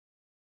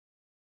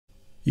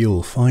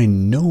You'll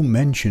find no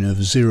mention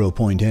of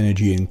zero-point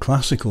energy in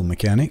classical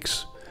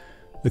mechanics.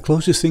 The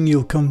closest thing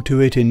you'll come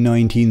to it in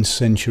 19th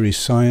century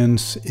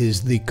science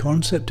is the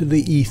concept of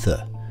the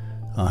ether,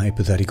 a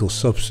hypothetical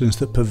substance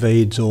that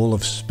pervades all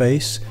of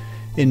space,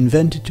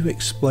 invented to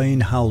explain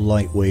how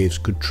light waves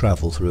could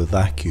travel through a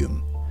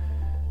vacuum.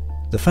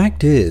 The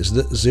fact is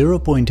that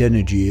zero-point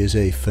energy is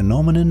a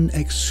phenomenon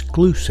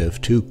exclusive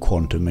to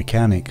quantum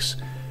mechanics,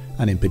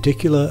 and in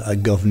particular a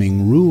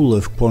governing rule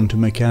of quantum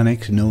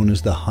mechanics known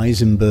as the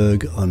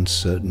Heisenberg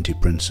uncertainty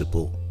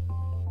principle.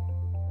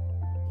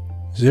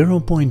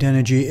 Zero-point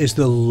energy is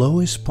the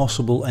lowest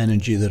possible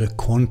energy that a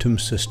quantum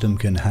system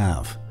can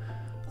have.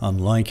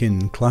 Unlike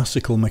in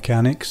classical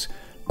mechanics,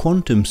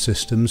 quantum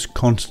systems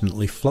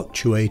constantly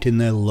fluctuate in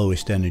their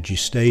lowest energy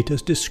state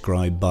as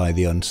described by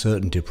the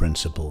uncertainty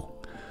principle.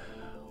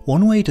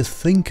 One way to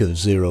think of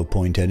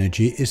zero-point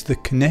energy is the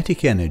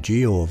kinetic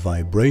energy or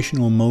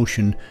vibrational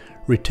motion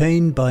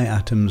retained by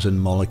atoms and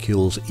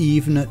molecules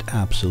even at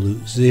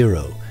absolute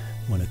zero,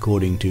 when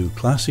according to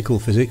classical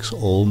physics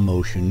all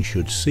motion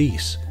should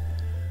cease.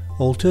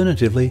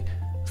 Alternatively,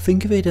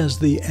 think of it as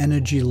the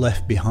energy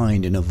left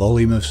behind in a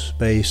volume of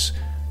space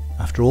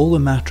after all the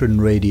matter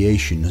and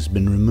radiation has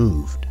been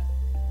removed.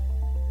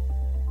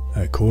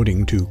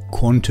 According to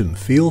quantum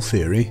field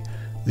theory,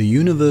 the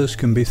universe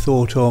can be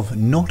thought of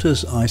not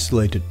as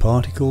isolated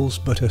particles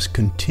but as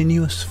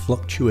continuous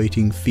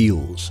fluctuating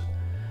fields.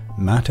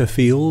 Matter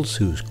fields,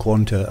 whose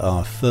quanta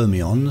are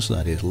fermions,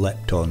 that is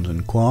leptons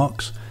and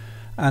quarks,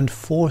 and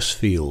force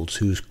fields,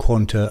 whose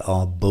quanta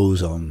are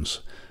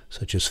bosons,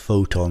 such as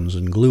photons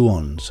and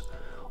gluons.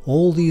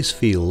 All these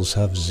fields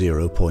have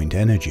zero-point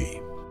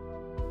energy.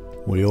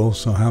 We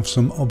also have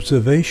some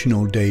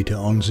observational data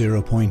on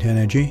zero-point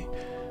energy.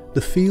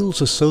 The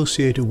fields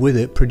associated with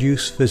it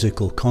produce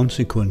physical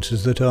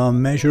consequences that are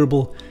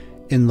measurable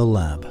in the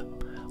lab.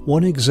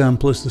 One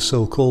example is the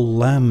so-called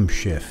Lamb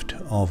shift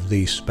of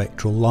the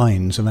spectral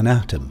lines of an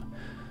atom.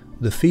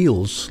 The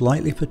fields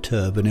slightly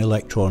perturb an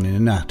electron in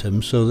an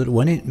atom so that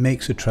when it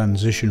makes a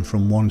transition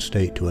from one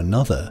state to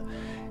another,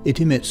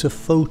 it emits a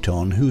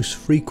photon whose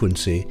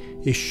frequency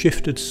is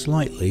shifted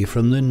slightly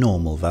from the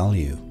normal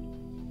value.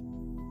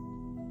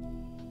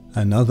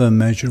 Another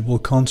measurable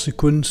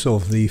consequence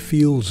of the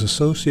fields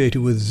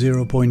associated with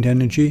zero-point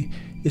energy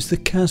is the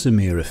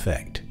Casimir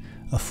effect,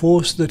 a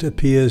force that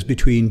appears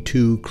between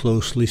two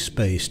closely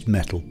spaced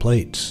metal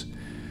plates.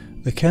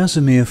 The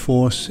Casimir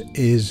force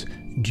is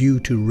due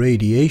to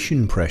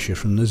radiation pressure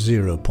from the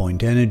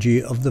zero-point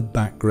energy of the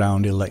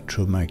background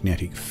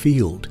electromagnetic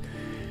field.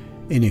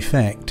 In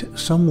effect,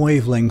 some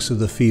wavelengths of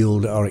the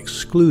field are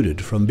excluded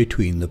from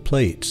between the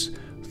plates,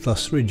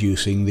 thus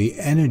reducing the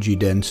energy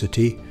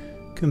density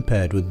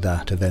compared with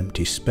that of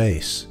empty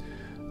space.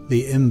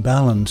 The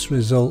imbalance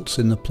results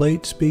in the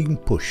plates being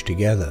pushed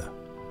together.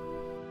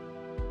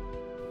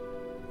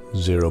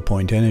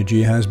 Zero-point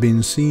energy has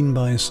been seen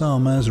by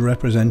some as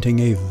representing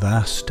a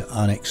vast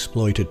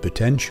unexploited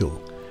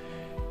potential.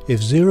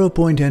 If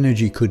zero-point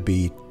energy could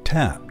be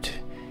tapped,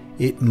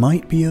 it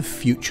might be of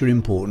future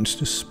importance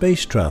to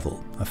space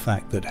travel, a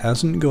fact that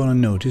hasn't gone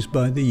unnoticed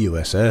by the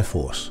US Air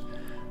Force.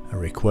 A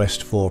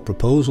request for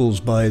proposals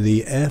by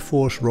the Air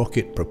Force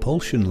Rocket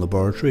Propulsion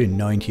Laboratory in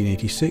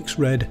 1986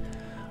 read,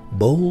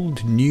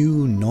 "Bold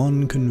new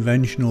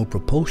non-conventional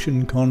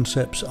propulsion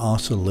concepts are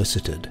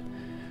solicited.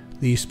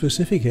 The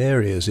specific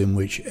areas in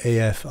which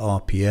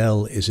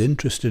AFRPL is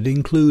interested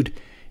include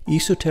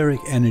esoteric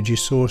energy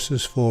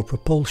sources for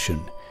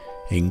propulsion,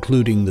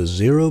 including the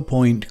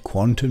zero-point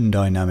quantum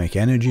dynamic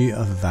energy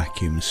of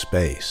vacuum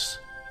space."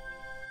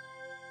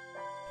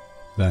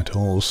 That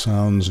all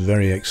sounds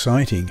very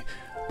exciting,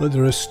 but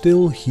there are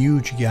still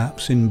huge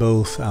gaps in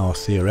both our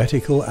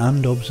theoretical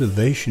and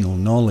observational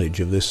knowledge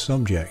of this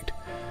subject.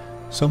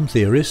 Some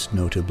theorists,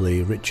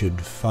 notably Richard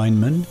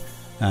Feynman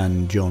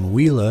and John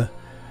Wheeler,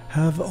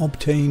 have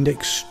obtained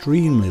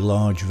extremely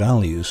large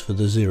values for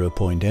the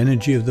zero-point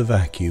energy of the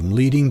vacuum,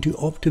 leading to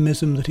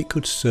optimism that it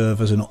could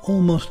serve as an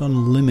almost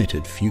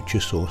unlimited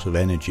future source of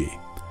energy.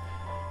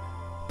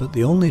 But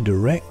the only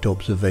direct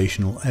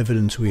observational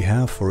evidence we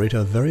have for it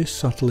are very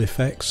subtle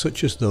effects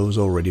such as those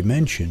already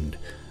mentioned,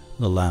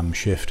 the Lamb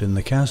shift and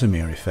the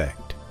Casimir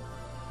effect.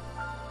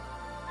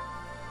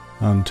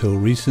 Until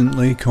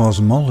recently,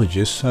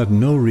 cosmologists had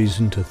no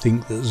reason to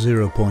think that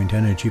zero-point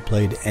energy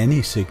played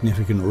any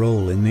significant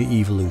role in the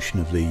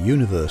evolution of the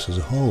universe as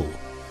a whole.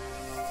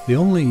 The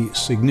only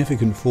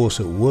significant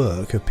force at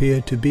work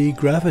appeared to be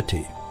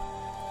gravity.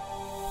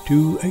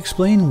 To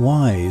explain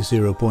why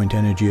zero-point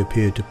energy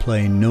appeared to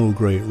play no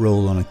great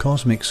role on a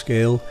cosmic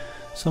scale,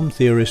 some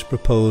theorists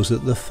propose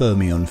that the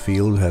fermion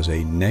field has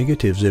a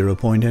negative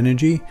zero-point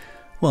energy,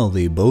 while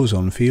the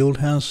boson field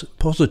has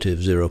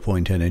positive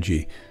zero-point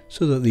energy,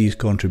 so that these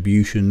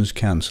contributions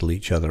cancel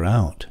each other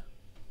out.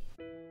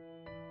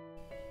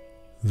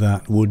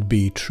 That would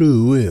be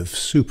true if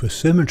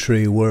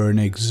supersymmetry were an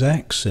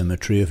exact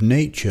symmetry of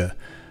nature,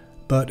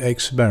 but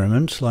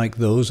experiments like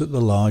those at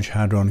the Large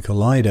Hadron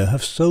Collider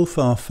have so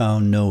far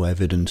found no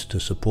evidence to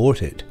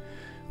support it.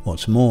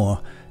 What's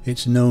more,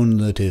 it's known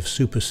that if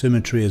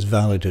supersymmetry is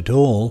valid at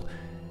all,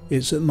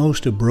 it's at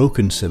most a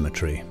broken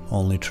symmetry,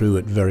 only true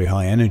at very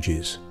high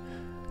energies.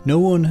 No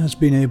one has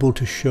been able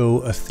to show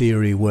a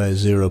theory where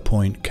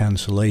zero-point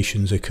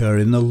cancellations occur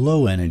in the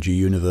low-energy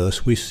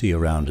universe we see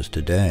around us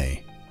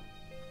today.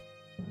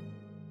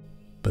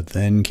 But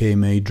then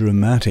came a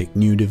dramatic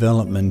new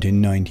development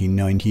in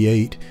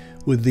 1998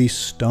 with the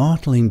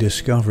startling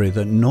discovery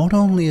that not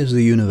only is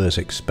the universe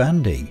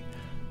expanding,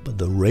 but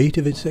the rate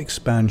of its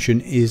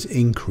expansion is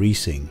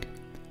increasing.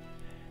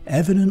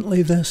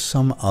 Evidently there's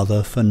some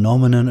other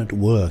phenomenon at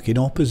work in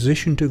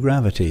opposition to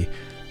gravity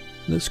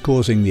that's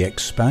causing the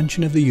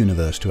expansion of the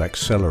universe to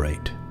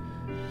accelerate.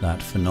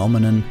 That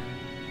phenomenon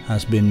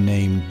has been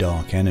named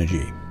dark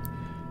energy.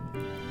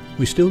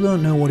 We still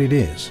don't know what it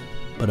is,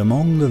 but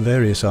among the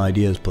various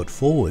ideas put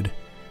forward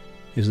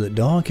is that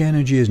dark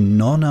energy is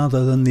none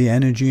other than the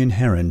energy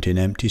inherent in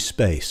empty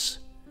space,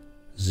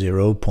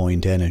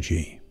 zero-point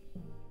energy.